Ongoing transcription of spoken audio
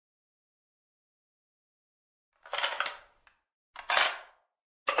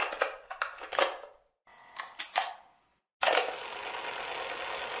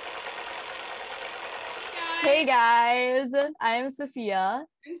Hey guys, I'm Sophia.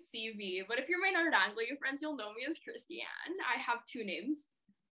 I'm CV, but if you're my non-Anglo friends, you'll know me as Christiane. I have two names.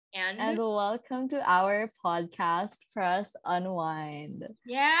 And welcome to our podcast, Press Unwind.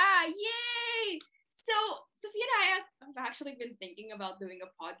 Yeah, yay! So, Sophia and I have actually been thinking about doing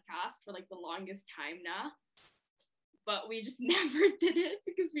a podcast for like the longest time now. But we just never did it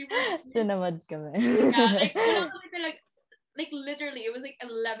because we were Tinamad kami. Yeah, like literally it was like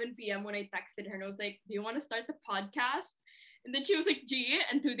 11 p.m. when I texted her and I was like, do you want to start the podcast? And then she was like, gee,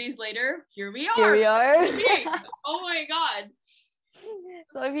 and 2 days later, here we are. Here we are. Oh my god.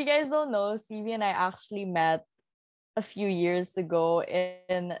 So if you guys don't know, CV and I actually met a few years ago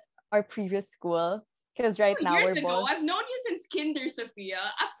in our previous school. Because right now years we're ago, both... I've known you since kinder, Sophia.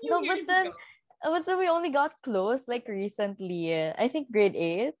 A few No, years but ago. then we only got close like recently. I think grade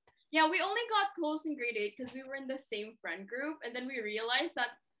 8. Yeah, we only got close in grade 8 because we were in the same friend group, and then we realized that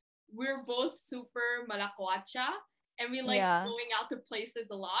we're both super malakwacha and we like going out to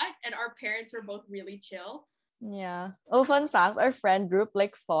places a lot, and our parents were both really chill. Yeah. Oh, fun fact, our friend group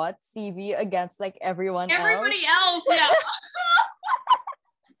like fought CV against like everybody else. Yeah.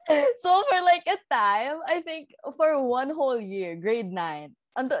 So for like a time, I think for one whole year, grade 9,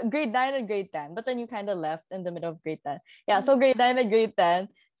 grade 9 and grade 10, but then you kind of left in the middle of grade 10. Yeah, so grade 9 and grade 10,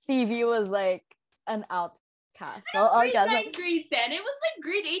 CV was like an outcast. Grade 9, grade 10. It was like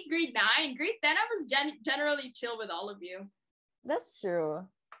grade 8, grade 9. Grade 10, I was generally chill with all of you. That's true.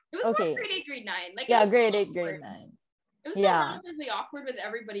 It was more grade 8, grade 9. Like, yeah, grade 8, grade 9. It was still relatively awkward with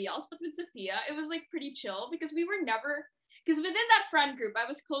everybody else, but with Sophia, it was like pretty chill because we were never... Because within that friend group, I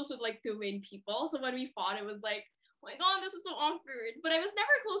was close with like 2 main people. So when we fought, it was like, oh my god, this is so awkward. But I was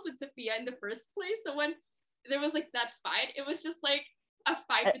never close with Sophia in the first place. So when there was like that fight, it was just like a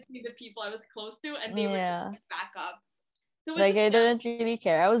fight between the people I was close to, and they were just like, back up. So like I didn't really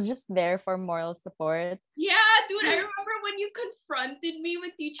care. I was just there for moral support. Yeah, dude, I remember when you confronted me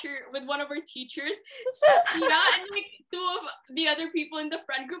with one of our teachers, Sophia, and like 2 of the other people in the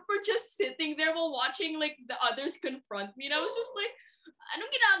friend group were just sitting there while watching like the others confront me. And I was just like,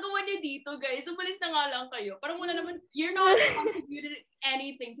 anong ginagawa niyo dito, guys? Umalis na nga lang kayo. Parang wala naman, you're not contributed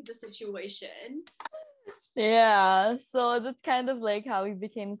anything to the situation. Yeah, so that's kind of like how we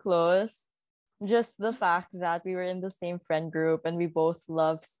became close. Just the fact that we were in the same friend group and we both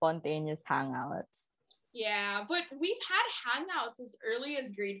love spontaneous hangouts. Yeah, but we've had hangouts as early as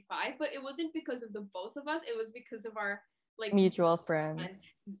grade 5, but it wasn't because of the both of us. It was because of our like mutual friends.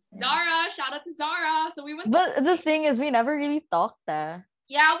 Zara, shout out to Zara. So we went. But the thing is, we never really talked.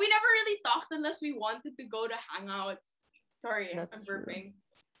 Yeah, we never really talked unless we wanted to go to hangouts. Sorry, I'm burping.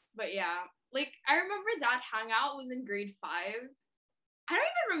 But yeah, like I remember that hangout was in grade 5. I don't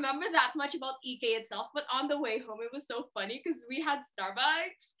even remember that much about EK itself, but on the way home, it was so funny because we had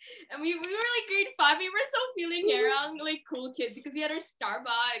Starbucks and we were like grade 5. We were so feeling around like cool kids because we had our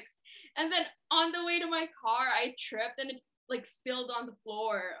Starbucks. And then on the way to my car, I tripped and it like spilled on the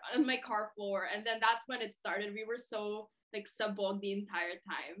floor, on my car floor. And then that's when it started. We were so like sabog the entire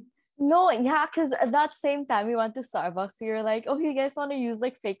time. No, yeah, because at that same time we went to Starbucks. We were like, oh, you guys want to use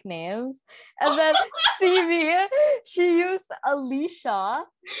like fake names? And then CV, she used Alicia. Okay,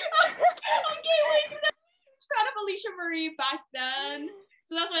 wait, she was proud of Alicia Marie back then.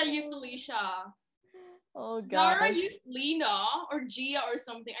 So that's why I used Alicia. Oh god. Zara used Lena or Gia or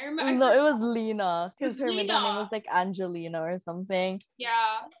something. I remember. No, it was Lena because her middle name was like Angelina or something.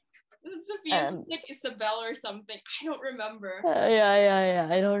 Yeah. Sophia's was like Isabel or something. I don't remember. Yeah.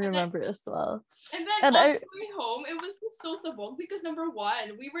 I don't remember as well. And then on the way home, it was so sabog because number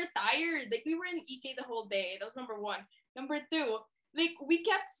 1, we were tired. Like we were in EK the whole day. That was number 1. Number 2, like we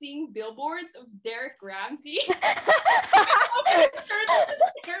kept seeing billboards of Derek Ramsey.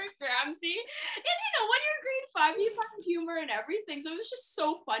 Derek Ramsey. And you know, when you're grade 5, you find humor and everything. So it was just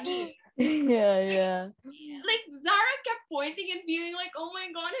so funny. Yeah. Like Zara kept pointing and being like, oh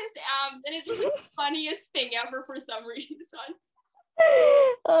my god, his abs. And it was like the funniest thing ever for some reason.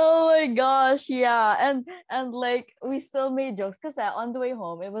 Oh my gosh, yeah. And like we still made jokes because on the way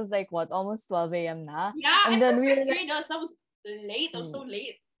home it was like what, almost 12 a.m. na? Yeah, and then we were like, that was late. That was so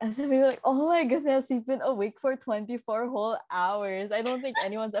late. And then we were like, oh my goodness, we've been awake for 24 whole hours. I don't think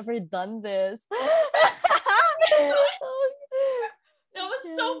anyone's ever done this. That was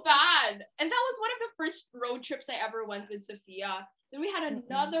so bad. And that was one of the first road trips I ever went with Sophia. Then we had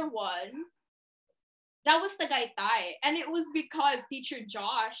another one. That was Tagaytay. And it was because teacher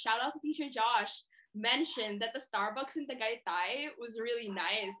Josh, shout out to teacher Josh, mentioned that the Starbucks in Tagaytay was really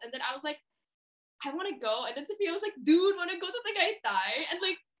nice. And then I was like, I want to go. And then Sophia was like, dude, want to go to Tagaytay? And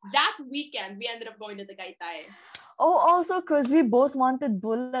like that weekend, we ended up going to Tagaytay. Oh, also because we both wanted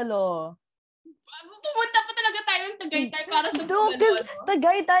bulalo. pumunta pa talaga tayo ng Tagaytay para sa No, bulalo, because no?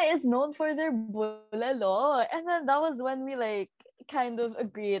 Tagaytay is known for their bulalo. And then that was when we like kind of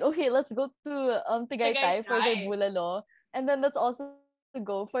agreed, okay, let's go to Tagaytay for their Tagaytay. bulalo. And then let's also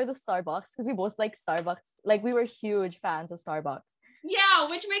go for the Starbucks because we both like Starbucks. Like we were huge fans of Starbucks. Yeah,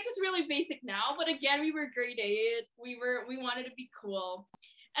 which makes us really basic now. But again, we were grade 8. We wanted to be cool.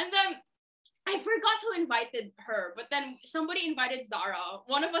 And then I forgot to invite her, but then somebody invited Zara.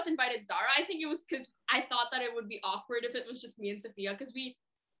 One of us invited Zara. I think it was because I thought that it would be awkward if it was just me and Sophia, because we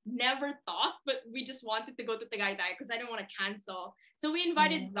never thought, but we just wanted to go to Tagaytay because I didn't want to cancel. So we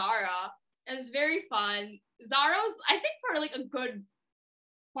invited Zara. It was very fun. Zara's, I think, for like a good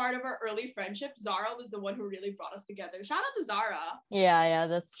part of our early friendship, Zara was the one who really brought us together. Shout out to Zara. Yeah,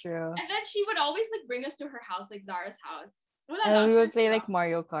 that's true. And then she would always like bring us to her house, like Zara's house. And we would play like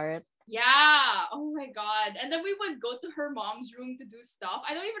Mario Kart. Yeah. Oh my god. And then we would go to her mom's room to do stuff.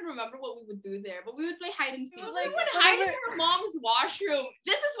 I don't even remember what we would do there, but we would play hide and seek. Like, we would hide in her mom's washroom.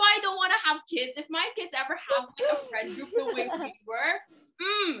 This is why I don't want to have kids. If my kids ever have like a friend group the way we were,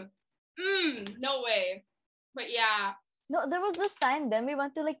 no way. But yeah. No, there was this time then we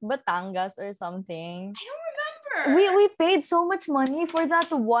went to like Batangas or something. I don't remember. We paid so much money for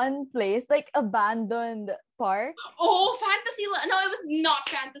that one place, like abandoned park. Oh, Fantasyland. No, it was not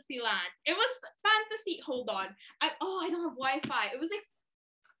Fantasyland. It was Fantasy. Hold on. I don't have Wi-Fi. It was like,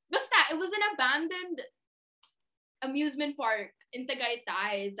 basta, it was an abandoned amusement park in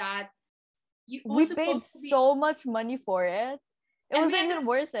Tagaytay that we paid so much money for it. It wasn't even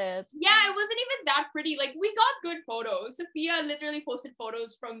worth it. Yeah, it wasn't even that pretty. Like, we got good photos. Sophia literally posted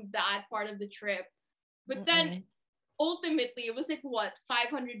photos from that part of the trip. But then, ultimately, it was like, what,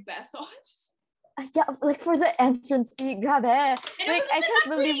 500 pesos? Yeah, like for the entrance fee, grabe. Like, I can't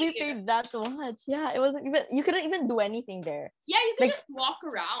believe we pretty. paid that much. Yeah, it wasn't even, you couldn't even do anything there. Yeah, you could like, just walk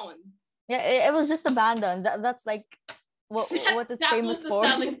around. Yeah, it was just abandoned. That's like what it's famous for.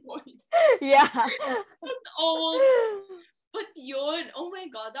 That was the selling point. Yeah. That's old. But yun, oh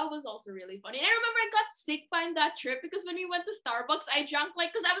my god, that was also really funny. And I remember I got sick by that trip because when we went to Starbucks, I drank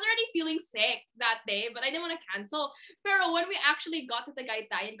like, because I was already feeling sick that day, but I didn't want to cancel. Pero when we actually got to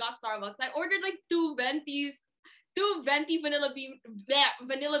Tagaytay and got Starbucks, I ordered like two venti vanilla bean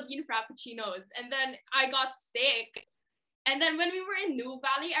frappuccinos, and then I got sick. And then when we were in New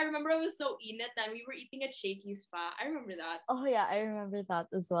Valley, I remember it was so init and we were eating at Shakey's pa. I remember that. Oh yeah, I remember that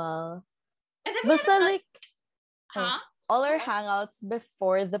as well. And then we like, all our Yeah. hangouts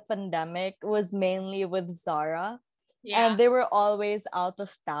before the pandemic was mainly with Zara. Yeah. And they were always out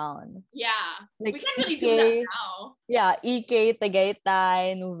of town. Yeah. Like we can't really do that now. Yeah, EK,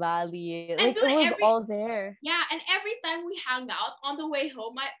 Tagaytay, New Valley. Like, it was all there. Yeah, and every time we hang out on the way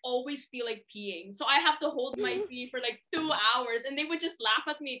home, I always feel like peeing. So I have to hold my pee for like 2 hours, and they would just laugh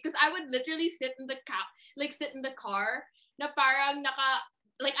at me because I would literally sit in the car, na parang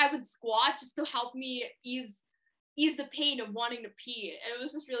like I would squat just to help me ease the pain of wanting to pee. And it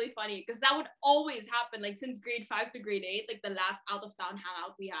was just really funny because that would always happen. Like since grade 5 to grade 8, like the last out of town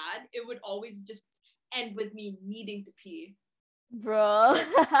hangout we had, it would always just end with me needing to pee. Bro.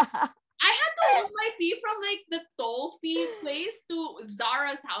 I had to hold my pee from like the toll fee place to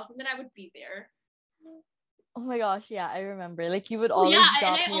Zara's house, and then I would pee there. Oh my gosh, yeah, I remember. Like you would always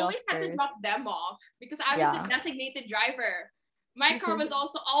drop me off. And I always had to drop them off because I was the designated driver. My car was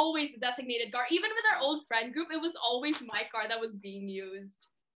also always the designated car. Even with our old friend group, it was always my car that was being used.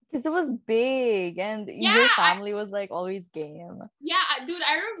 Because it was big and your family was like always game. Yeah, dude,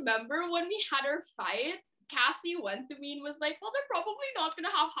 I remember when we had our fight, Cassie went to me and was like, well, they're probably not going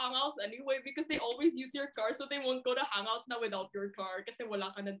to have hangouts anyway because they always use your car, so they won't go to hangouts now without your car kasi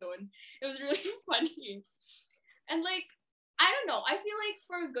wala ka na dun. It was really funny. And like, I don't know, I feel like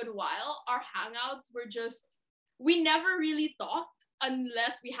for a good while, our hangouts were just, we never really talked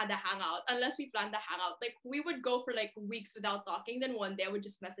unless we had a hangout, unless we planned a hangout. Like, we would go for like weeks without talking. Then one day I would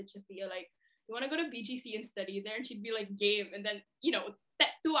just message Sophia, like, you want to go to BGC and study there? And she'd be like, game. And then,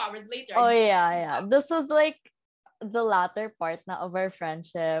 2 hours later. Oh, yeah. This was like the latter part na of our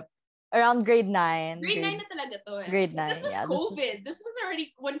friendship. Around grade 9. Grade 9 na talaga to eh. Grade 9, This was COVID. This was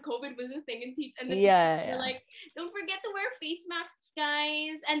already when COVID was a thing. And then they're like, don't forget to wear face masks,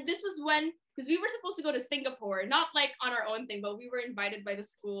 guys. And this was when, because we were supposed to go to Singapore, not like on our own thing, but we were invited by the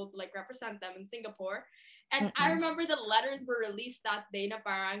school to like represent them in Singapore. And I remember the letters were released that day na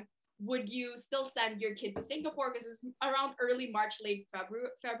parang, would you still send your kid to Singapore? Because it was around early March, late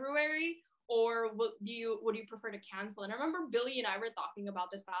February. Or would you prefer to cancel? And I remember Billy and I were talking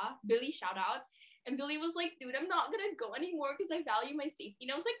about it. Billy, shout out. And Billy was like, dude, I'm not gonna go anymore because I value my safety.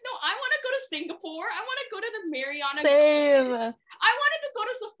 And I was like, no, I want to go to Singapore. I want to go to the Mariana. Same. I wanted to go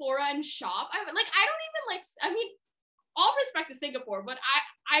to Sephora and shop. I don't even like. I mean, all respect to Singapore, but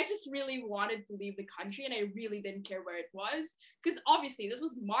I just really wanted to leave the country, and I really didn't care where it was because obviously this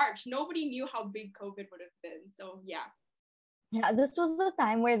was March. Nobody knew how big COVID would have been. So yeah. Yeah, this was the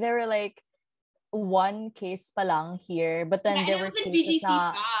time where there were like one case pa lang here, but then Yeah, and there it were was in cases BGC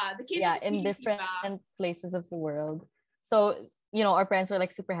na, pa. The case was yeah, in in BGC different pa. places of the world. So, you know, our parents were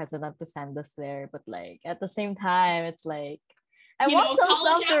like super hesitant to send us there, but like at the same time, it's like I You want know, some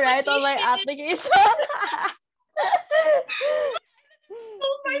college stuff to write on my application. application.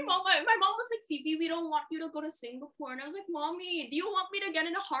 Told my mom was like, CP, we don't want you to go to Singapore. And I was like, Mommy, do you want me to get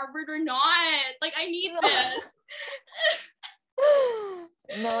into Harvard or not? Like, I need this.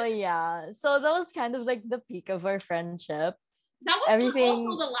 No, yeah. So that was kind of like the peak of our friendship. That was Everything,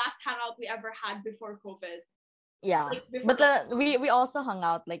 also the last hangout we ever had before COVID. yeah. Like, before But we also hung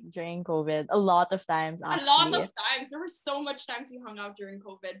out like during COVID a lot of times a lot actually. of times. There were so much times we hung out during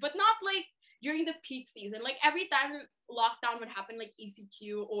COVID, but not like during the peak season. Like every time lockdown would happen, like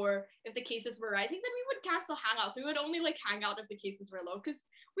ECQ, or if the cases were rising, then we would cancel hangouts. We would only like hang out if the cases were low because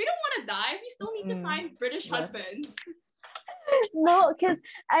we don't want to die. We still need to find British husbands. No, because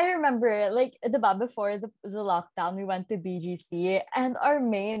I remember like before the lockdown, we went to BGC, and our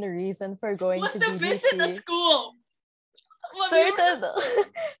main reason for going was to to visit a BGC, school.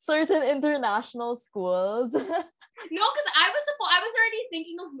 certain international schools. No, because I was already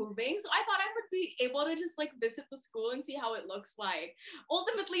thinking of moving, so I thought I would be able to just like visit the school and see how it looks like.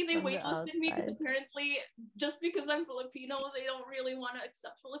 Ultimately, they From the waitlisted me because outside. apparently, just because I'm Filipino, they don't really want to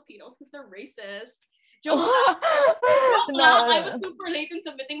accept Filipinos because they're racist. Joke laugh. I was super late in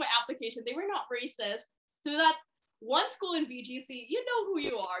submitting my application. They were not racist. To that one school in BGC, you know who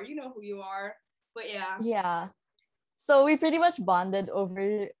you are. You know who you are. But yeah. Yeah. So we pretty much bonded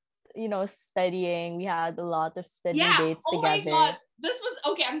over, you know, studying. We had a lot of study dates together. Oh my god. This was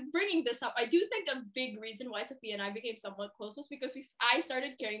okay. I'm bringing this up. I do think a big reason why Sophia and I became somewhat close was because I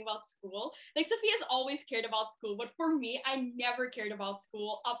started caring about school. Like Sophia's always cared about school, but for me, I never cared about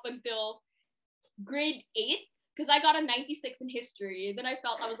school up until grade 8 because I got a 96 in history. Then I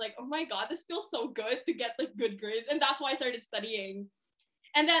was like, oh my god, this feels so good to get like good grades, and that's why I started studying.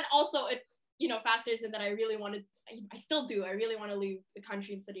 And then also it, you know, factors in that I really wanted. I still do. I really want to leave the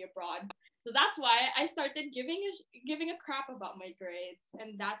country and study abroad. So that's why I started giving a crap about my grades,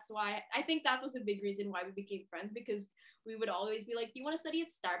 and that's why I think that was a big reason why we became friends, because we would always be like, do you want to study at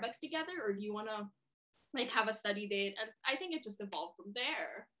Starbucks together, or do you want to like have a study date? And I think it just evolved from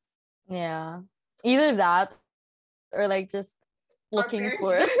there. Yeah, either that or like just looking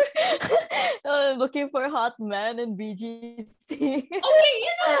for looking for hot men in BGC. Okay,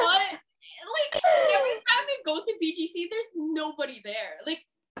 you know what? Like every time we go to BGC, there's nobody there. Like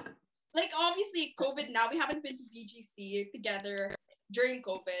obviously COVID now, we haven't been to BGC together during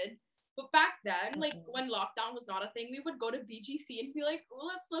COVID. But back then, like when lockdown was not a thing, we would go to BGC and be like, oh,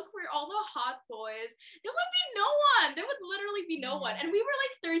 let's look for all the hot boys. There would be no one. There would literally be no one. And we were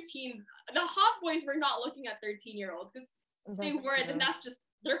like 13. The hot boys were not looking at 13-year-olds because they weren't, and that's just,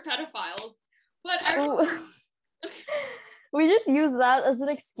 they're pedophiles. But we just use that as an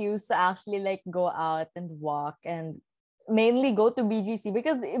excuse to actually like go out and walk and mainly go to BGC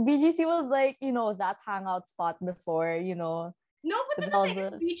because BGC was like, you know, that hangout spot before, you know. No, but then the thing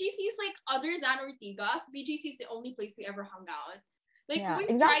is, BGC is like, other than Ortigas, BGC is the only place we ever hung out. Like, yeah,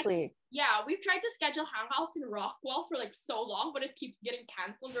 exactly. We've tried to schedule hangouts in Rockwell for like so long, but it keeps getting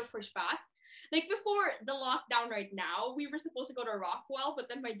canceled or pushed back. Like before the lockdown right now, we were supposed to go to Rockwell, but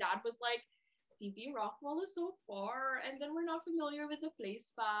then my dad was like, CB, Rockwell is so far, and then we're not familiar with the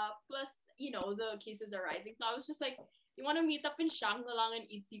place pa. Plus, you know, the cases are rising. So I was just like, you want to meet up in Shangri-La and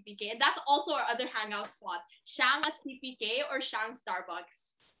eat CPK? And that's also our other hangout spot. Shang at CPK or Shang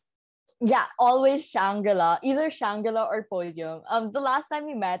Starbucks. Yeah, always Shangri-La. Either Shangri-La or Podium. The last time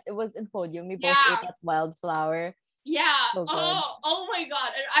we met, it was in Podium. We both ate at Wildflower. Yeah. So oh my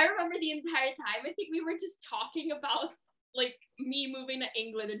god. And I remember the entire time, I think we were just talking about like me moving to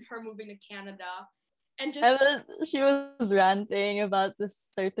England and her moving to Canada. And just she was ranting about this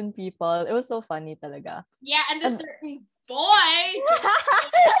certain people. It was so funny talaga. Yeah, and this certain boy.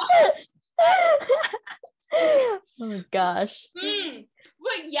 Oh my gosh.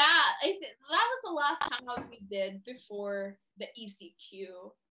 But yeah, that was the last hangout we did before the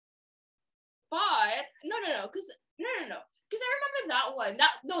ECQ. But no, because I remember that one.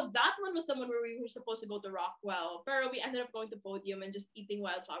 That one was the one where we were supposed to go to Rockwell, but we ended up going to Podium and just eating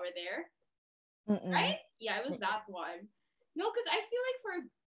Wildflower there. Right? Yeah, it was that one. No, because I feel like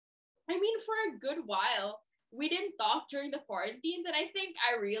mean, for a good while, we didn't talk during the quarantine. That I think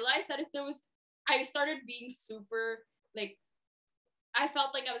I realized that I started being super, like, I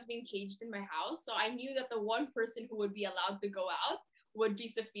felt like I was being caged in my house. So I knew that the one person who would be allowed to go out would be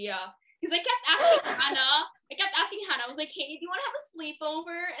Sophia. Because I kept asking Hannah, I was like, hey, do you want to have a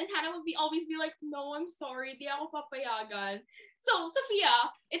sleepover? And Hannah would always be like, no, I'm sorry, di ako papayagan. So Sophia,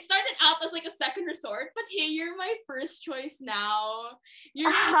 it started out as like a second resort, but hey, you're my first choice now. You're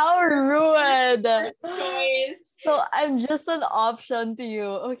How rude. first choice. So I'm just an option to you.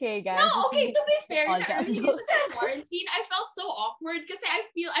 Okay, guys. No, okay, to be fair, in the podcast early days of the quarantine, I felt so awkward because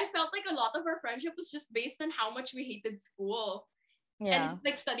I felt like a lot of our friendship was just based on how much we hated school. Yeah. And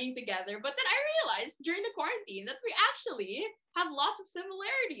like studying together. But then I realized during the quarantine that we actually have lots of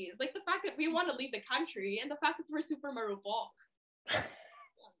similarities. Like the fact that we want to leave the country and the fact that we're super marupok.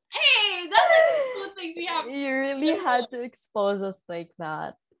 Hey, those are the two things we have. You really had to expose us like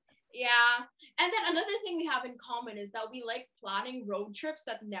that. Yeah. And then another thing we have in common is that we like planning road trips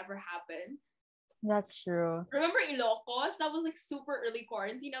that never happen. That's true. Remember Ilocos? That was like super early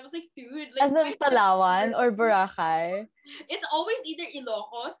quarantine. I was like, dude. Like, and then Palawan or Boracay. It's always either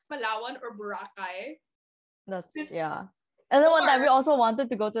Ilocos, Palawan, or Boracay. Yeah. And then one time we also wanted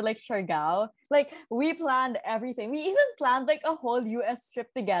to go to like Siargao. Like we planned everything. We even planned like a whole US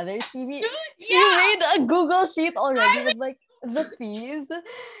trip together. She made a Google sheet already with like the fees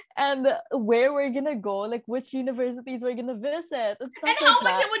and where we're gonna go, like which universities we're gonna visit, and stuff and how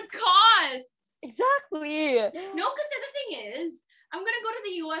much it would cost. Exactly. No, because the thing is, I'm gonna go to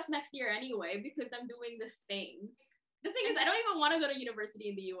the US next year anyway because I'm doing this thing. The thing is, I don't even want to go to university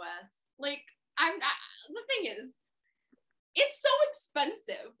in the US. Like, the thing is, it's so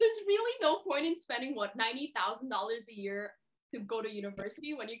expensive. There's really no point in spending $90,000 a year to go to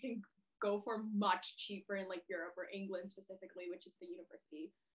university when you can go for much cheaper in like Europe or England specifically, which is the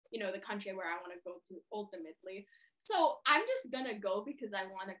university, the country where I want to go to ultimately. So I'm just gonna go because I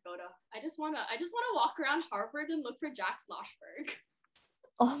just wanna walk around Harvard and look for Jack Schlossberg.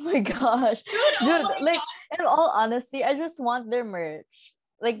 Oh my gosh. Dude, like God. In all honesty, I just want their merch.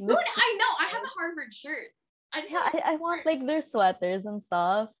 Like this. Dude, I know. I have a Harvard shirt. I want like their sweaters and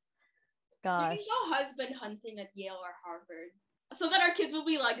stuff. Gosh. We can go husband hunting at Yale or Harvard so that our kids will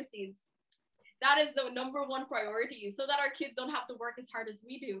be legacies. That is the number one priority, so that our kids don't have to work as hard as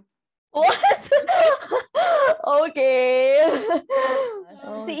we do. What? Okay.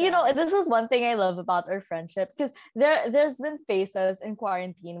 See, this is one thing I love about our friendship because there's been phases in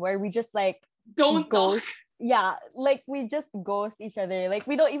quarantine where we just like don't ghost. Yeah, like we just ghost each other. Like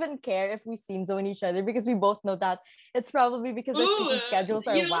we don't even care if we scene zone each other because we both know that it's probably because our sleeping schedules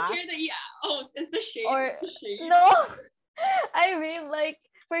are you don't whack. care that it's the shade. Or the shade. No, I mean like.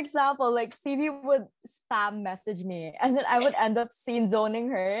 For example, like Stevie would spam message me and then I would end up scene zoning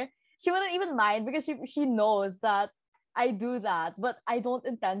her. She wouldn't even mind because she knows that I do that, but I don't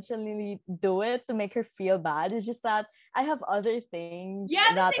intentionally do it to make her feel bad. It's just that I have other things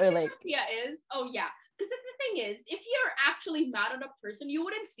that are like... Because the thing is, if you're actually mad at a person, you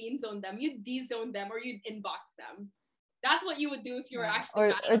wouldn't scene zone them, you'd de-zone them or you'd inbox them. That's what you would do if you were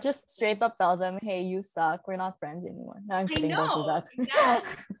actually or just straight up tell them, hey, you suck, we're not friends anymore. No, I'm kidding, don't do that.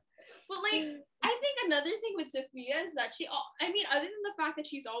 Exactly. But like, I think another thing with Sophia is that other than the fact that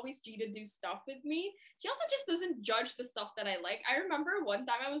she's always G to do stuff with me, she also just doesn't judge the stuff that I like. I remember one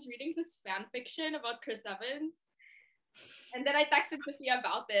time I was reading this fan fiction about Chris Evans, and then I texted Sophia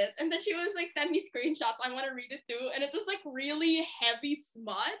about it, and then she was like, send me screenshots, I want to read it too, and it was like really heavy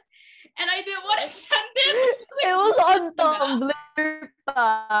smut, and I didn't want to send it. It was on Tumblr.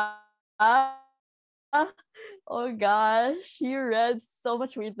 Oh gosh, you read so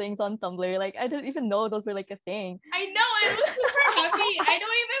much weird things on Tumblr. Like I didn't even know those were like a thing. I know, it was super heavy. I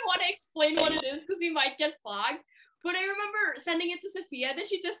don't even want to explain what it is because we might get flagged. But I remember sending it to Sophia, then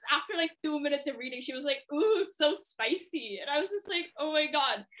she just, after like 2 minutes of reading, she was like, ooh, so spicy. And I was just like, oh my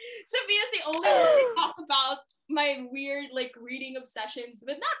God. Sophia's the only one to talk about my weird like reading obsessions,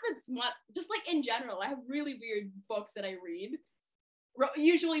 but not with smut, just like in general. I have really weird books that I read.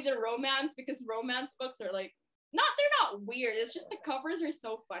 Usually they're romance, because romance books are like, they're not weird. It's just the covers are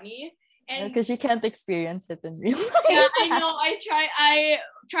so funny. And because you can't experience it in real life. Yeah, I know. I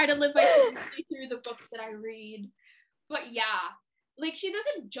try to live vicariously through the books that I read. But yeah, like she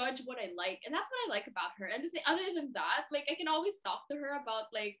doesn't judge what I like, and that's what I like about her. And other than that, like I can always talk to her about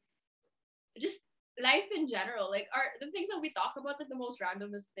like just life in general. Like the things that we talk about are the most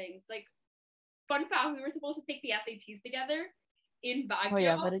randomest things. Like fun fact, we were supposed to take the SATs together in Baguio. Oh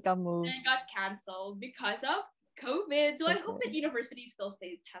yeah, but it got moved. And it got canceled because of COVID. So I hope that university still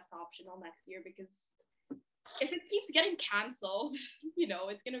stays test optional next year because if it keeps getting canceled,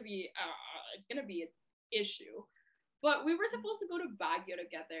 it's gonna be an issue. But we were supposed to go to Baguio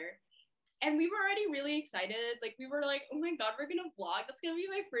together. And we were already really excited. Like, we were like, oh my God, we're gonna vlog. That's gonna be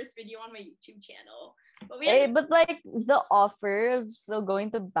my first video on my YouTube channel. But like the offer of still going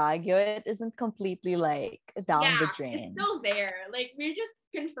to Baguio, it isn't completely like down the drain. It's still there. Like, we're just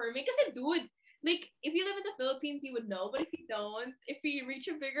confirming. Because, dude, like, if you live in the Philippines, you would know. But if you don't, if we reach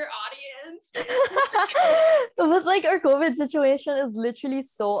a bigger audience. But like our COVID situation is literally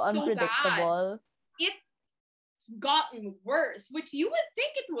so unpredictable. It's gotten worse, which you would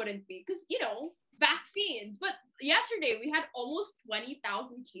think it wouldn't be. Because, vaccines. But yesterday, we had almost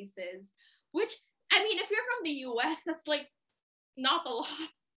 20,000 cases. Which, I mean, if you're from the US, that's like not a lot.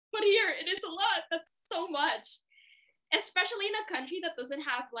 But here, it is a lot. That's so much. Especially in a country that doesn't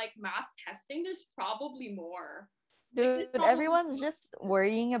have like mass testing, there's probably more. Dude, everyone's just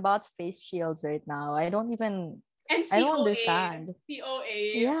worrying about face shields right now. I don't understand.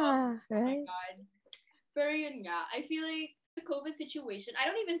 COA. Yeah, right. Oh my God. Very yeah. I feel like the COVID situation, I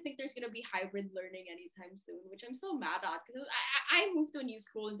don't even think there's gonna be hybrid learning anytime soon, which I'm so mad at because I moved to a new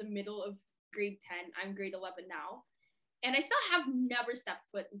school in the middle of grade 10. I'm grade 11 now. And I still have never stepped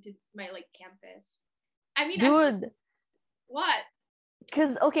foot into my like campus. I mean, dude. What?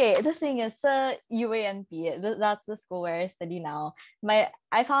 Because okay, the thing is, UANP, that's the school where I study now.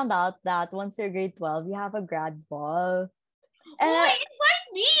 I found out that once you're grade 12, you have a grad ball. And invite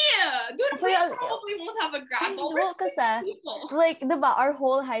me, dude. We probably won't have a grad ball. Like, diba, our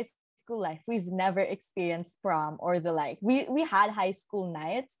whole high school life, we've never experienced prom or the like. We had high school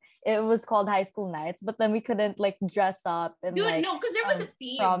nights. It was called high school nights, but then we couldn't like dress up and dude, like, no, because there was a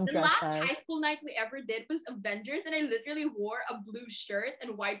theme. The last high school night we ever did was Avengers, and I literally wore a blue shirt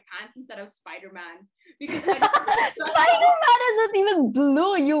and white pants instead of Spider-Man. Because Spider-Man isn't even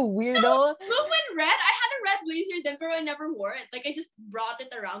blue, you weirdo. Blue and red. I had a red blazer then, but I never wore it. Like, I just brought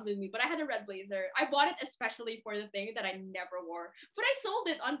it around with me, but I had a red blazer. I bought it especially for the thing that I never wore, but I sold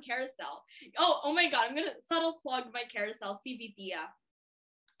it on Carousel. Oh my God, I'm gonna subtle plug my Carousel, CVTia.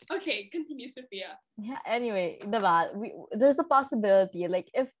 Okay, continue, Sophia. Yeah, anyway, there's a possibility, like,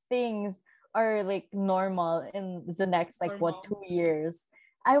 if things are like normal in the next like 2 years,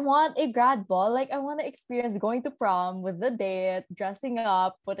 I want a grad ball. Like, I want to experience going to prom with the date, dressing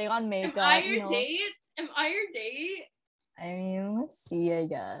up, putting on makeup. Am I your date? I mean, let's see, I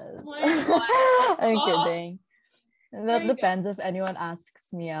guess. Oh my God. I'm kidding. That depends if anyone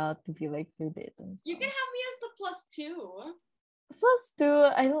asks me out to be like your date and stuff. You can have me as the +2.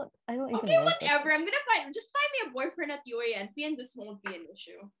 +2, I don't even okay, know whatever. I'm gonna just find me a boyfriend at UANP and this won't be an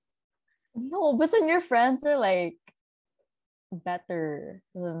issue. No, but then your friends are like better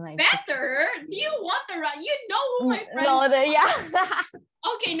than like better? Do you want the right? You know who my friends are.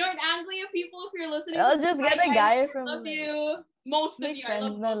 Okay, North Anglia people, if you're listening, I'll just get a guy from love you. Most of you.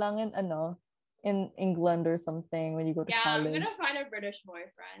 Friends na lang in England or something when you go to college. I'm gonna find a British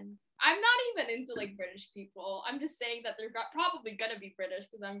boyfriend. I'm not even into like British people. I'm just saying that they're probably gonna be British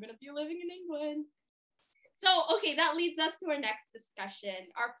because I'm gonna be living in England. So, okay, that leads us to our next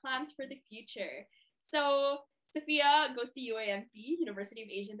discussion, our plans for the future. So, Sophia goes to UANP, University of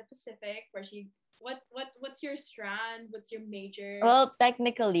Asia and the Pacific, where what's your strand? What's your major? Well,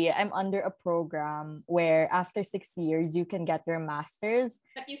 technically, I'm under a program where after 6 years, you can get your master's.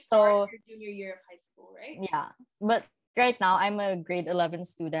 But you start your junior year of high school, right? Yeah, but right now, I'm a grade 11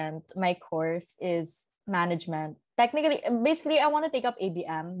 student. My course is management. Technically, basically, I want to take up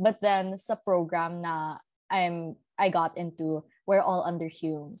ABM, but then sa program na I got into, we're all under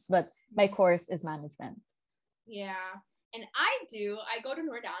Humes, but my course is management. Yeah, and I go to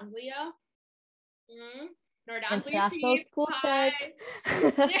North Anglia. North Anglia International school check.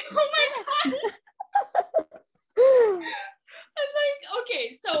 Oh my God. I'm like,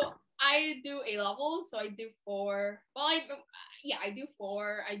 okay, so I do A levels, so I do 4. Well, I do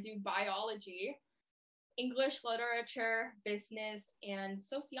 4. I do biology, English literature, business, and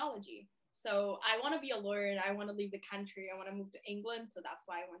sociology. So I want to be a lawyer and I want to leave the country. I want to move to England, so that's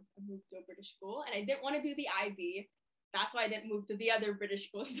why I want to move to a British school. And I didn't want to do the IB. That's why I didn't move to the other British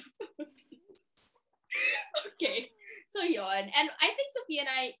school in the Philippines. Okay, so yon. And I think Sophia and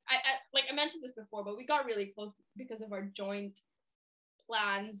I like I mentioned this before, but we got really close because of our joint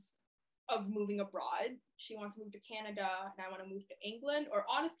plans of moving abroad. She wants to move to Canada and I want to move to England, or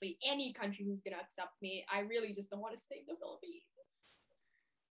honestly any country who's gonna accept me. I really just don't want to stay in the Philippines.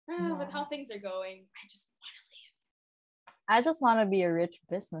 With how things are going, I just want to leave. I just want to be a rich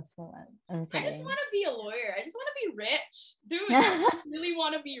businesswoman. I just want to be a lawyer. I just want to be rich, dude. I really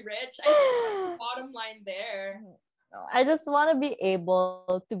want to be rich. I think that's the bottom line there. I just want to be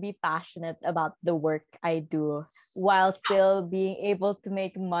able to be passionate about the work I do while still being able to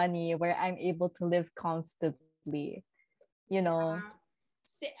make money where I'm able to live comfortably, you know.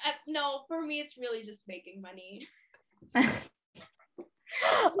 No, for me, it's really just making money.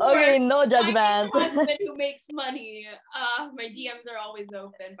 Or Okay, no finding judgment. a husband who makes money. My DMs are always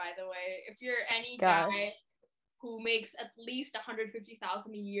open, by the way. If you're any guy Gosh. who makes at least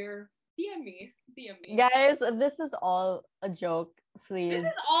 150,000 a year, DM me. DM me. Guys, this is all a joke. This is Please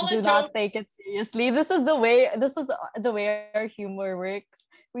all a do joke. not take it seriously. This is the way our humor works.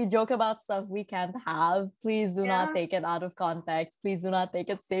 We joke about stuff we can't have. Please do not Yeah. take it out of context. Please do not take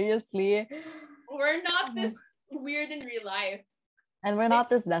it seriously. We're not this weird in real life. And we're not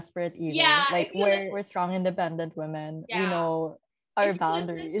this desperate either. Yeah, Like if you listen, we're strong, independent women. We yeah. know our If you listen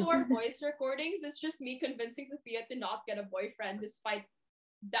to boundaries. our voice recordings, it's just me convincing Sophia to not get a boyfriend despite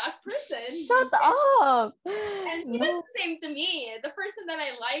that person. Shut up. And she does the same to me. The person that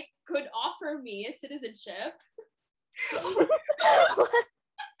I like could offer me a citizenship. So bad.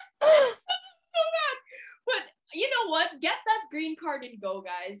 But you know what? Get that green card and go,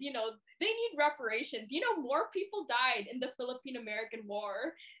 guys. You know, they need reparations. You know, more people died in the Philippine-American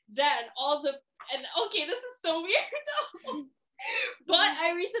War than all the and okay, this is so weird. But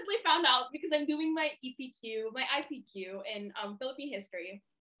I recently found out because I'm doing my EPQ, my IPQ in Philippine history.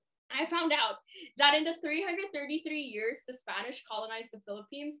 I found out that in the 333 years the Spanish colonized the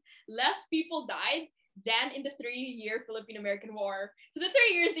Philippines, less people died than in the 3-year Philippine-American War. So the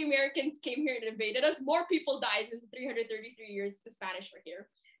 3 years the Americans came here and invaded us, more people died than the 333 years the Spanish were here.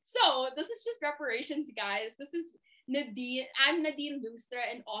 So this is just reparations, guys. This is Nadine. I'm Nadine Lustra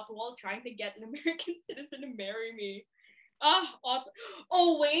and Otwal trying to get an American citizen to marry me.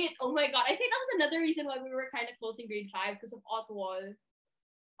 Oh wait, oh my god. I think that was another reason why we were kind of close in grade 5 because of Otwal.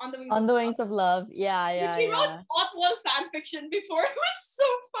 On the Wings On of the Love. Wings of Love. Yeah, Because yeah, he yeah. wrote Otwal fan fiction before. It was so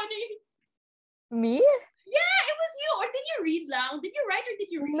funny. Me? Yeah, it was you. Or did you read Lang? Did you write or did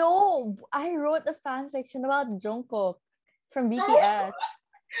you read? No, I wrote a fan fiction about Jungkook from BTS.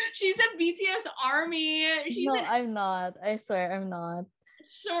 She's a BTS army. No, I'm not. I swear I'm not.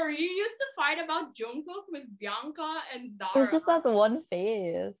 Sorry, you used to fight about Jungkook with Bianca and It was Zara. just that one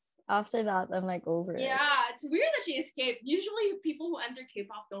phase. After that, I'm like over it. Yeah, it's weird that she escaped. Usually people who enter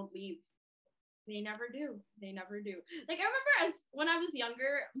K-pop don't leave. They never do. They never do. Like I remember when I was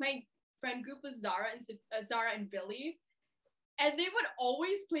younger, my friend group was Zara and Billy, and they would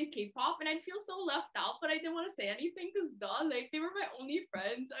always play K-pop, and I'd feel so left out, but I didn't want to say anything because like they were my only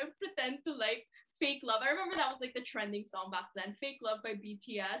friends. I would pretend to like Fake Love. I remember that was like the trending song back then. Fake Love by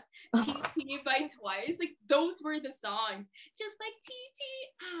BTS, TT by Twice. Like those were the songs. Just like TT.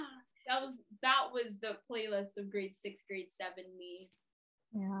 That was the playlist of grade 6, grade 7 me.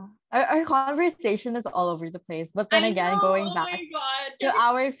 Yeah. Our conversation is all over the place. But then again, going back to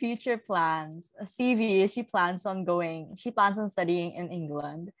our future plans, CV, she plans on studying in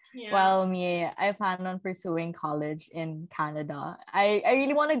England. Yeah. While me, I plan on pursuing college in Canada. I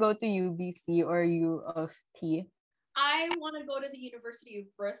really want to go to UBC or U of T. I want to go to the University of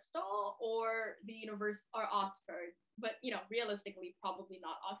Bristol or the University or Oxford. But you know, realistically, probably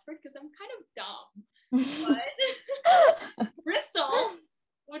not Oxford because I'm kind of dumb. But Bristol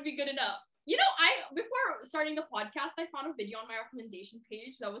would be good enough. You know, before starting the podcast, I found a video on my recommendation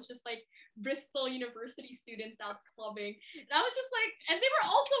page that was just like Bristol University students out clubbing. And I was just like, and they were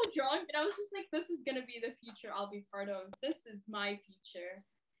also drunk, and I was just like, this is gonna be the future I'll be part of. This is my future.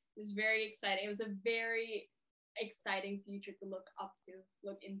 It was very exciting. It was a very exciting future to look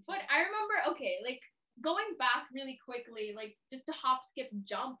into. But I remember, okay, like going back really quickly, like just to hop, skip,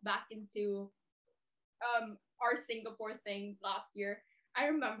 jump back into our Singapore thing last year. I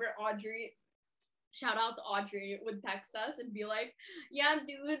remember Audrey, shout out to Audrey, would text us and be like, yeah,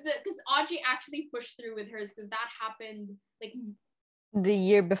 dude, because Audrey actually pushed through with hers because that happened like the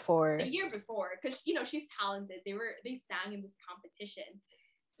year before. Because you know she's talented. They sang in this competition.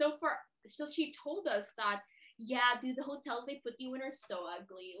 So she told us that, yeah, dude, the hotels they put you in are so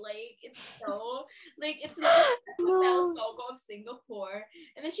ugly. Like it's not Hotel Sogo of Singapore.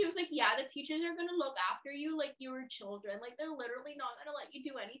 And then she was like, yeah, the teachers are gonna look after you like you were children. Like they're literally not gonna let you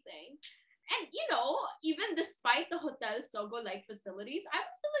do anything. And you know, even despite the Hotel Sogo like facilities, I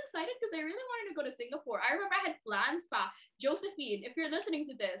was still excited because I really wanted to go to Singapore. I remember I had plans, Josephine, if you're listening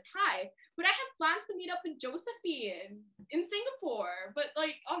to this, hi. But I had plans to meet up with Josephine in Singapore. But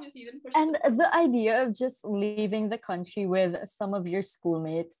like obviously didn't push. And the idea of just leaving the country with some of your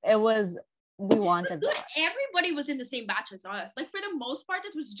schoolmates, we wanted that. Everybody was in the same batch as us. Like for the most part,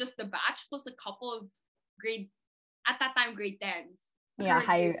 it was just the batch plus a couple of grade 10s. Yeah,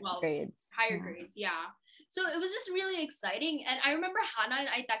 higher grades. Higher grades, yeah. So it was just really exciting. And I remember Hannah and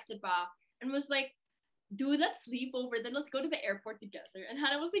I texted pa and was like, dude, let's sleep over, then let's go to the airport together. And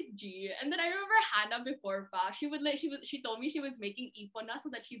Hannah was like, gee. And then I remember Hannah before pa, she told me she was making ipon na so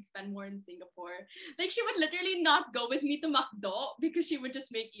that she'd spend more in Singapore. Like she would literally not go with me to Macdo because she would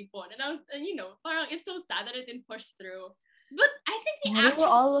just make ipon. And parang it's so sad that it didn't push through. But I think the We were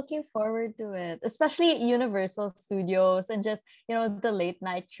all looking forward to it, especially Universal Studios and just, the late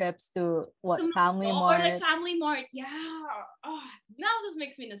night trips to Family or like Mart. Family Mart. Yeah. Oh, now this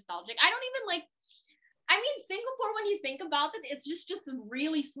makes me nostalgic. I don't even like. I mean, Singapore, when you think about it, it's just a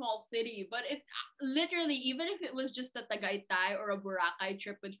really small city. But it's literally, even if it was just a Tagaytay or a Boracay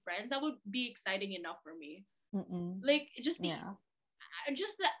trip with friends, that would be exciting enough for me. Mm-mm. Like just the Yeah.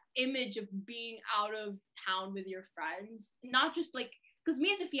 just the image of being out of town with your friends, not just like because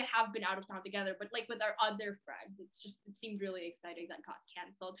me and Sophia have been out of town together, but like with our other friends, it seemed really exciting that got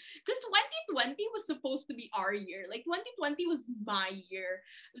canceled because 2020 was supposed to be our year. Like 2020 was my year.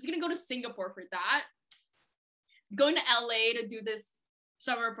 I was gonna go to Singapore for that. I was going to LA to do this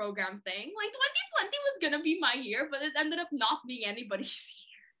summer program thing. Like 2020 was gonna be my year, but it ended up not being anybody's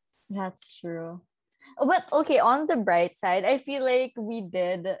year. That's true. But okay, on the bright side, I feel like we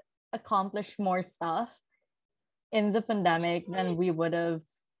did accomplish more stuff in the pandemic than we would have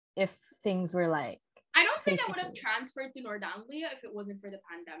if things were like I don't think I would have face-to-face. transferred to Nordanglia if it wasn't for the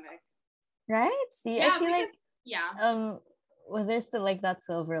pandemic. Right? See, I Yeah, feel because like yeah. well, there's still like that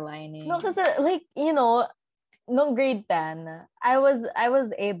silver lining. No, because no grade 10, I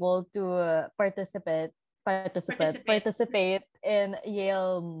was able to participate in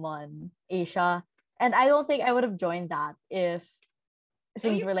Yale Mon Asia, and I don't think I would have joined that if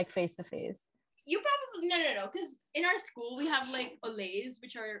things were like face to face. You probably no, because in our school we have like olays,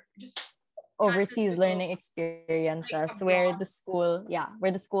 which are just Overseas learning experiences like where the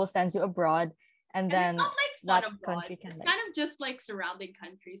school sends you abroad, and it's then not like that fun abroad. country can It's like kind of just like surrounding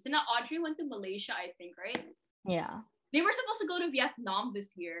countries. And now Audrey went to Malaysia, I think, right? yeah. They were supposed to go to Vietnam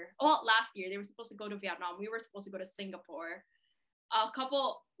this year. Well, last year they were supposed to go to Vietnam. We were supposed to go to Singapore.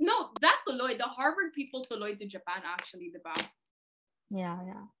 That tuloy, the Harvard people tuloy to Japan actually, diba? Yeah.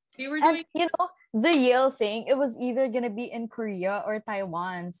 They were And doing the Yale thing, it was either gonna be in Korea or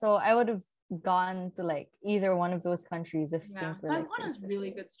Taiwan. So I would have gone to like either one of those countries if things were like Taiwan has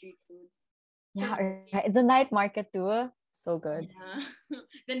really good street food. Yeah, right. The night market too. So good. Yeah.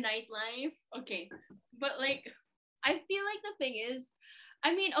 The nightlife. Okay. But like I feel like the thing is,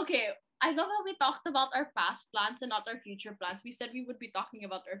 I mean, okay, I love how we talked about our past plans and not our future plans. We said we would be talking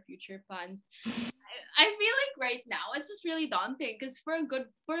about our future plans. I feel like right now it's just really daunting because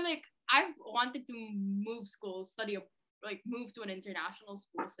I've wanted to move school, move to an international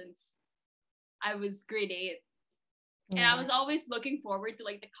school since I was grade 8. And I was always looking forward to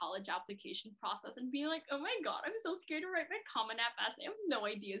like the college application process and being like, oh my god, I'm so scared to write my Common App essay. I have no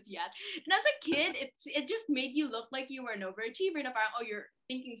ideas yet. And as a kid, it just made you look like you were an overachiever and about, oh, you're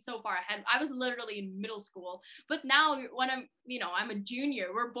thinking so far ahead. I was literally in middle school. But now when I'm a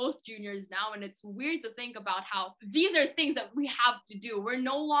junior, we're both juniors now, and it's weird to think about how these are things that we have to do. We're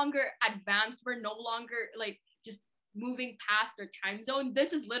no longer advanced, we're no longer like just moving past our time zone.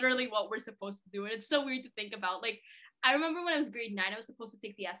 This is literally what we're supposed to do. And it's so weird to think about. Like I remember when I was grade 9, I was supposed to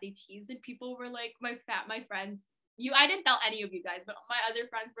take the SATs, and people were like, my friends, I didn't tell any of you guys, but my other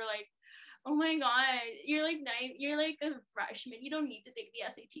friends were like, oh my god, you're like 9, you're like a freshman, you don't need to take the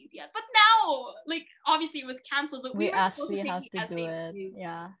SATs yet. But now, like, obviously it was canceled, but we were supposed to take the SATs.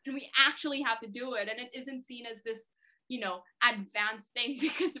 Yeah. And we actually have to do it, and it isn't seen as this, advanced thing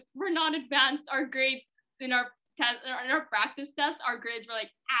because we're not advanced. Our grades in our practice tests, our grades were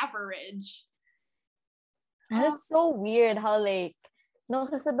like average. And it's so weird how like no,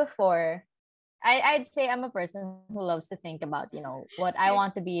 kasi before I'd say I'm a person who loves to think about, what I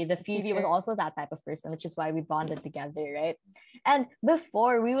want to be. The future was also that type of person, which is why we bonded together, right? And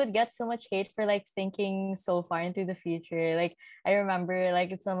before we would get so much hate for like thinking so far into the future. Like I remember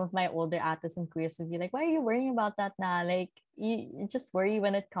like some of my older atas and queers would be like, why are you worrying about that now? Like you just worry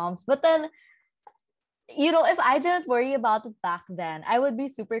when it comes. But then if I didn't worry about it back then, I would be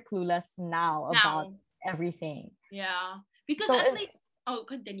super clueless now about everything. Yeah. Because at least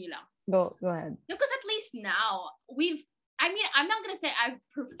continue lang. Go ahead. Because at least now I'm not gonna say I've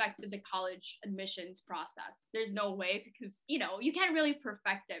perfected the college admissions process. There's no way because you can't really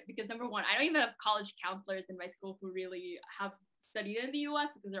perfect it because number one, I don't even have college counselors in my school who really have studied in the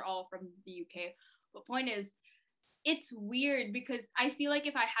US because they're all from the UK. But point is, it's weird because I feel like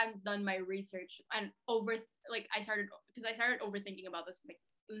if I hadn't done my research and I started overthinking about this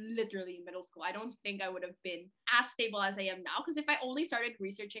literally middle school, I don't think I would have been as stable as I am now. Because if I only started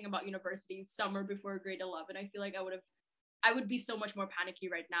researching about universities summer before grade 11, I feel like I would be so much more panicky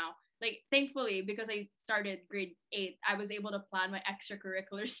right now. Like, thankfully, because I started grade 8, I was able to plan my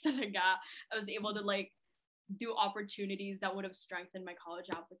extracurriculars talaga. I was able to like do opportunities that would have strengthened my college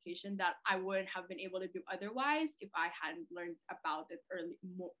application that I wouldn't have been able to do otherwise if I hadn't learned about it early,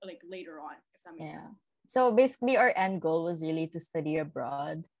 like later on, if that makes sense. So basically, our end goal was really to study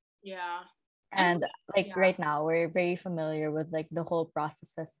abroad. Yeah. And like right now, we're very familiar with like the whole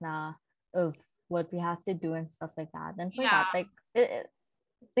processes now of what we have to do and stuff like that. And for that, like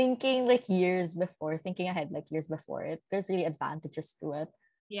thinking like thinking ahead like years before it, there's really advantages to it.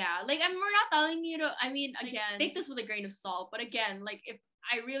 Yeah, like we're not telling you to, I mean, again, take this with a grain of salt, but again, like if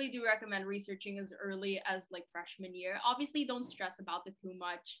I really do recommend researching as early as like freshman year. Obviously, don't stress about it too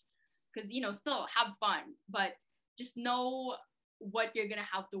much because, still have fun, but just know what you're gonna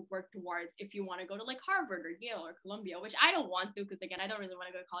have to work towards if you want to go to like Harvard or Yale or Columbia, which I don't want to because again, I don't really want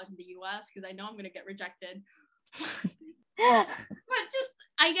to go to college in the US because I know I'm gonna get rejected. But just,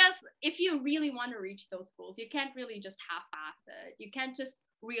 I guess, if you really want to reach those schools, you can't really just half-ass it. You can't just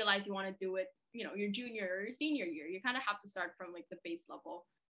realize you want to do it, your junior or your senior year. You kind of have to start from like the base level,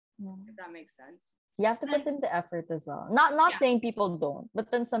 if that makes sense. You have to put in the effort as well. Not saying people don't,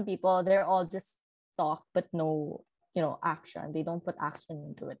 but then some people, they're all just talk but no action. They don't put action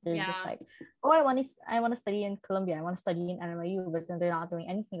into it. They're just like, oh, I want to study in Columbia, I want to study in NYU, but then they're not doing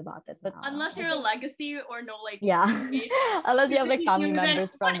anything about it. But unless you're a legacy or no, like, unless you have like family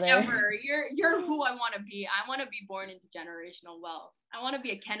members from whatever, you're who I want to be. I want to be born into generational wealth. I want to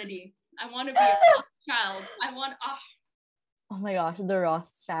be a Kennedy. I want to be a child. Oh my gosh, the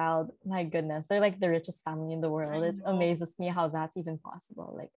Rothschild, my goodness, they're like the richest family in the world. It amazes me how that's even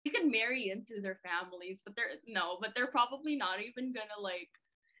possible. Like, you can marry into their families, but they're probably not even gonna like,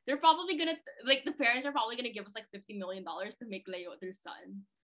 they're probably gonna like, the parents are probably gonna give us like $50 million to make Leo their son.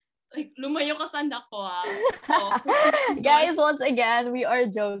 Like, lumayo ka sa anak ko, Guys, once again, we are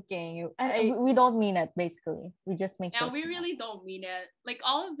joking. We don't mean it, basically. We just make jokes. Yeah, we really don't mean it. Like,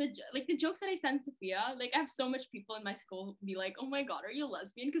 all of the jokes that I send Sophia, like, I have so much people in my school be like, oh my god, are you a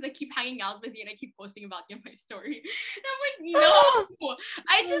lesbian? Because I keep hanging out with you and I keep posting about you in my story. And I'm like, no!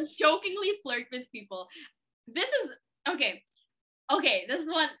 I just jokingly flirt with people. This is, okay, this is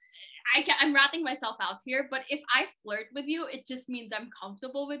one, I'm ratting myself out here, but if I flirt with you, it just means I'm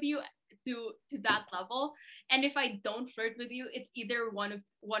comfortable with you to that level. And if I don't flirt with you, it's either one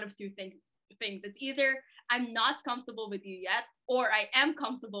of two things. It's either I'm not comfortable with you yet, or I am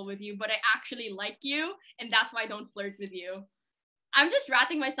comfortable with you, but I actually like you, and that's why I don't flirt with you. I'm just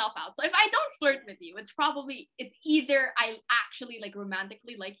ratting myself out. So if I don't flirt with you, it's either I actually like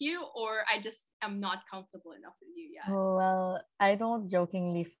romantically like you, or I just am not comfortable enough with you yet. Oh, well, I don't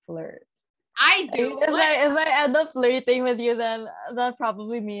jokingly flirt. I do. If I end up flirting with you, then that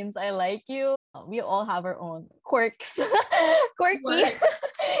probably means I like you. We all have our own quirks. Quirky.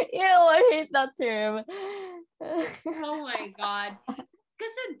 I hate that term. Oh my god.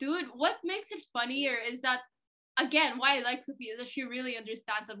 Because, dude, what makes it funnier is that, again, why I like Sophia is that she really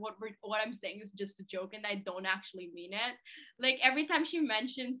understands that what I'm saying is just a joke and I don't actually mean it. Like, every time she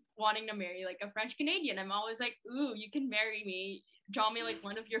mentions wanting to marry like a French Canadian, I'm always like, ooh, you can marry me. Draw me like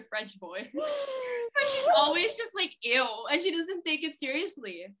one of your French boys. But she's always just like, ew, and she doesn't take it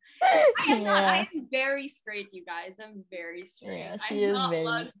seriously. I am very straight, you guys. I'm very straight. Yeah, I'm not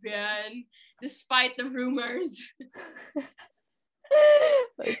lesbian, despite the rumors.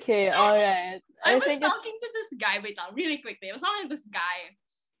 Okay, all right. I was talking to this guy. Wait, really quickly. I was talking to this guy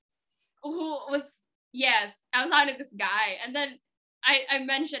I was talking to this guy, and then I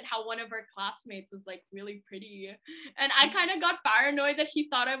mentioned how one of our classmates was like really pretty, and I kind of got paranoid that he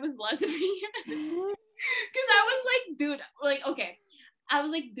thought I was lesbian. Because I was like, dude, like, okay. I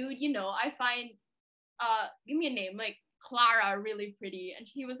was like, dude, I find, give me a name, like Clara really pretty. And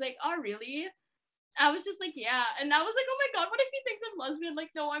he was like, oh, really? I was just like, yeah. And I was like, oh my god, what if he thinks I'm lesbian? Like,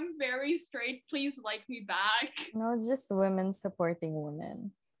 no, I'm very straight. Please like me back. No, it's just women supporting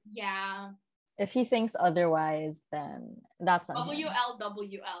women. Yeah. If he thinks otherwise, then that's on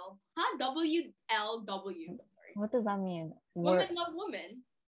WLWL. Huh? WLW. Sorry. What does that mean? Women love women.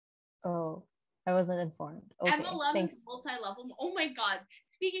 Oh, I wasn't informed. Okay, MLM is multi-level. Oh my god.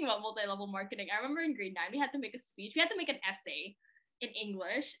 Speaking about multi-level marketing, I remember in grade 9, we had to make a speech. We had to make an essay in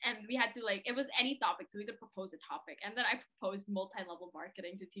English, and we had to it was any topic, so we could propose a topic. And then I proposed multi-level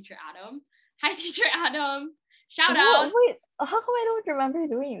marketing to Teacher Adam. Hi, Teacher Adam. Shout out. Wait, how come I don't remember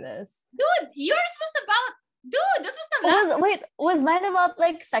doing this? Dude, yours was about. Dude, this was the last. Was mine about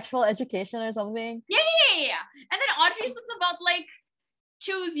like sexual education or something? Yeah. And then Audrey's was about like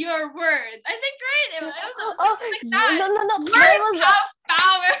choose your words. I think, right? It was Oh, like that. no. Words have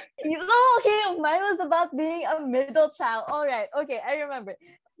power. Okay, mine was about being a middle child. All right, okay, I remember.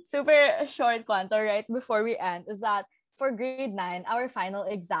 Super short Kwento right before we end is that for grade 9, our final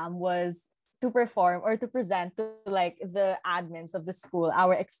exam was to perform or to present to like the admins of the school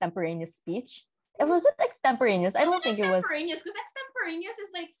our extemporaneous speech. It wasn't extemporaneous. I don't think it was. Extemporaneous, because extemporaneous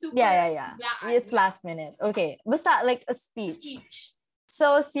is like super Yeah. bad. It's last minute. Okay, basta like a speech.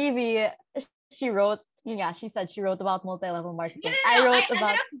 So CV, she wrote. Yeah, she said she wrote about multi-level marketing. No. I wrote I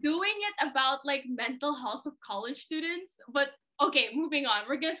about ended up doing it about like mental health of college students. But okay, moving on.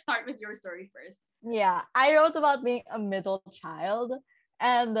 We're gonna start with your story first. yeah, I wrote about being a middle child,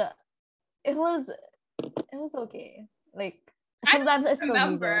 and it was okay. Like sometimes I still use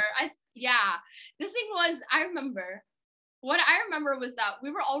Remember, it. the thing was, I remember what I remember was that we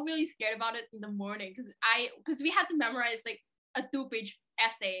were all really scared about it in the morning because we had to memorize like a 2-page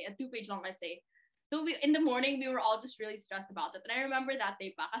essay, a 2-page long essay. So in the morning we were all just really stressed about it. And I remember that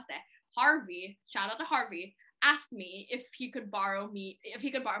day pa kasi Harvey, shout out to Harvey, asked me if he could borrow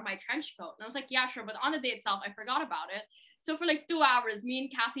my trench coat. And I was like, yeah, sure. But on the day itself, I forgot about it. So for like 2 hours, me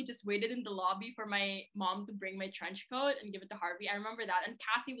and Cassie just waited in the lobby for my mom to bring my trench coat and give it to Harvey. I remember that. And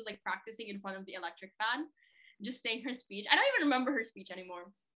Cassie was like practicing in front of the electric fan, just saying her speech. I don't even remember her speech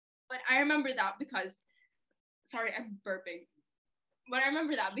anymore. But I remember that because, sorry, I'm burping. But I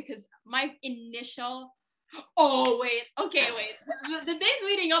remember that because my initial, wait. The days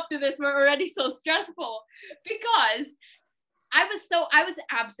leading up to this were already so stressful because I was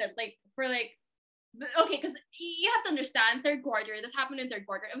absent like for like, okay, because you have to understand, third quarter, this happened in third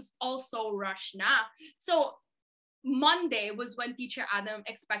quarter, it was also rushed now. So Monday was when teacher Adam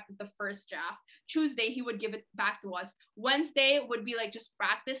expected the first draft. Tuesday he would give it back to us. Wednesday would be like just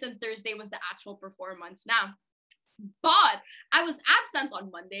practice, and Thursday was the actual performance. Now, but I was absent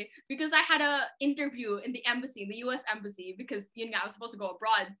on Monday because I had a interview in the embassy, the US embassy, because I was supposed to go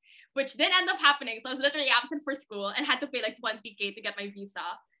abroad, which didn't end up happening. So I was literally absent for school and had to pay like 20K to get my visa.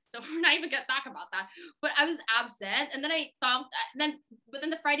 So we're not even gonna talk about that. But I was absent, and then but then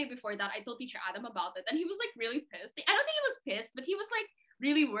the Friday before that, I told teacher Adam about it, and he was like really pissed. I don't think he was pissed, but he was like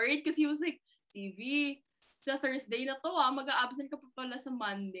really worried because he was like, CV, sa Thursday na to mag-a-absent ka pa pala sa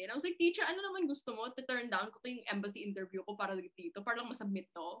Monday. And I was like, teacher, ano naman gusto mo? To-turn down ko to yung embassy interview ko para dito, para lang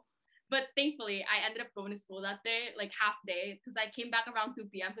masubmit to. But thankfully, I ended up going to school that day, like half day, because I came back around 2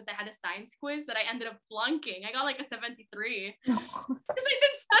 p.m. because I had a science quiz that I ended up flunking. I got like a 73 because I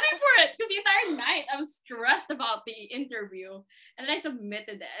didn't study for it because the entire night I was stressed about the interview, and then I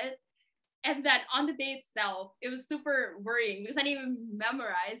submitted it. And then on the day itself, it was super worrying because I didn't even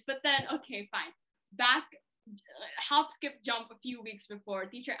memorize. But then, okay, fine. Back, hop, skip, jump a few weeks before,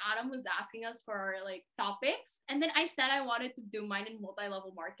 teacher Adam was asking us for our like topics, and then I said I wanted to do mine in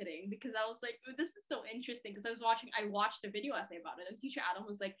multi-level marketing because I was like, oh, this is so interesting because I watched a video essay about it, and teacher Adam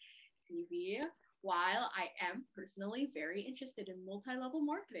was like, CV, while I am personally very interested in multi-level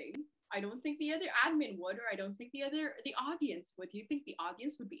marketing, I don't think the other admin would, or I don't think the audience would. Do you think the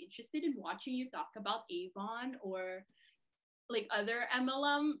audience would be interested in watching you talk about Avon or like other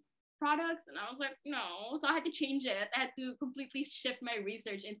MLM products? And I was like, no. So I had to change it. I had to completely shift my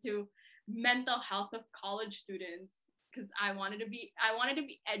research into mental health of college students because I wanted to be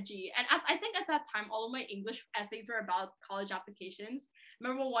edgy. And I think at that time all of my English essays were about college applications. I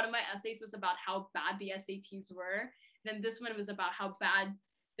remember one of my essays was about how bad the SATs were. Then this one was about how bad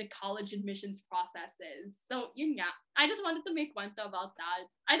the college admissions process is. So I just wanted to make Kwento about that.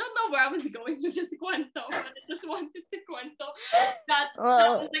 I don't know where I was going with this Kwento, but I just wanted to Kwento that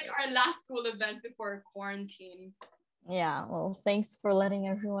was like our last school event before quarantine. Yeah, well, thanks for letting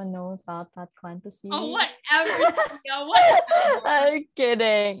everyone know about that Kwento series. Oh, whatever. Whatever. I'm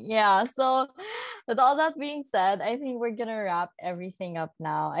kidding. Yeah, so with all that being said, I think we're gonna wrap everything up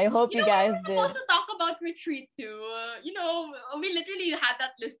now. I hope you guys did. We're supposed to talk about retreat too. We literally had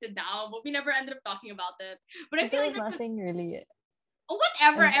that listed down, but we never ended up talking about it. But I feel like nothing really.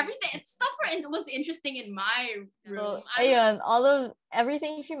 Whatever, everything stuff was interesting in my room. So,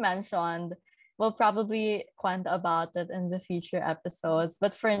 everything she mentioned, we'll probably quant about it in the future episodes.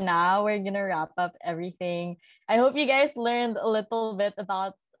 But for now, we're gonna wrap up everything. I hope you guys learned a little bit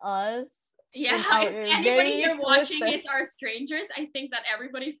about us. Yeah, if anybody here watching is our strangers, I think that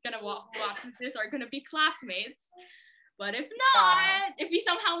everybody's gonna watch this are gonna be classmates. But if not, if we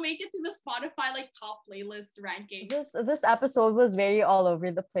somehow make it to the Spotify like top playlist ranking. This episode was very all over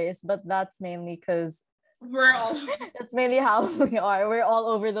the place, but that's mainly because we're all that's mainly how we are. We're all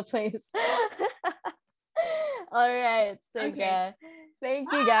over the place. All right. So okay.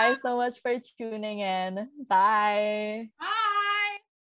 Thank you guys so much for tuning in. Bye. Bye.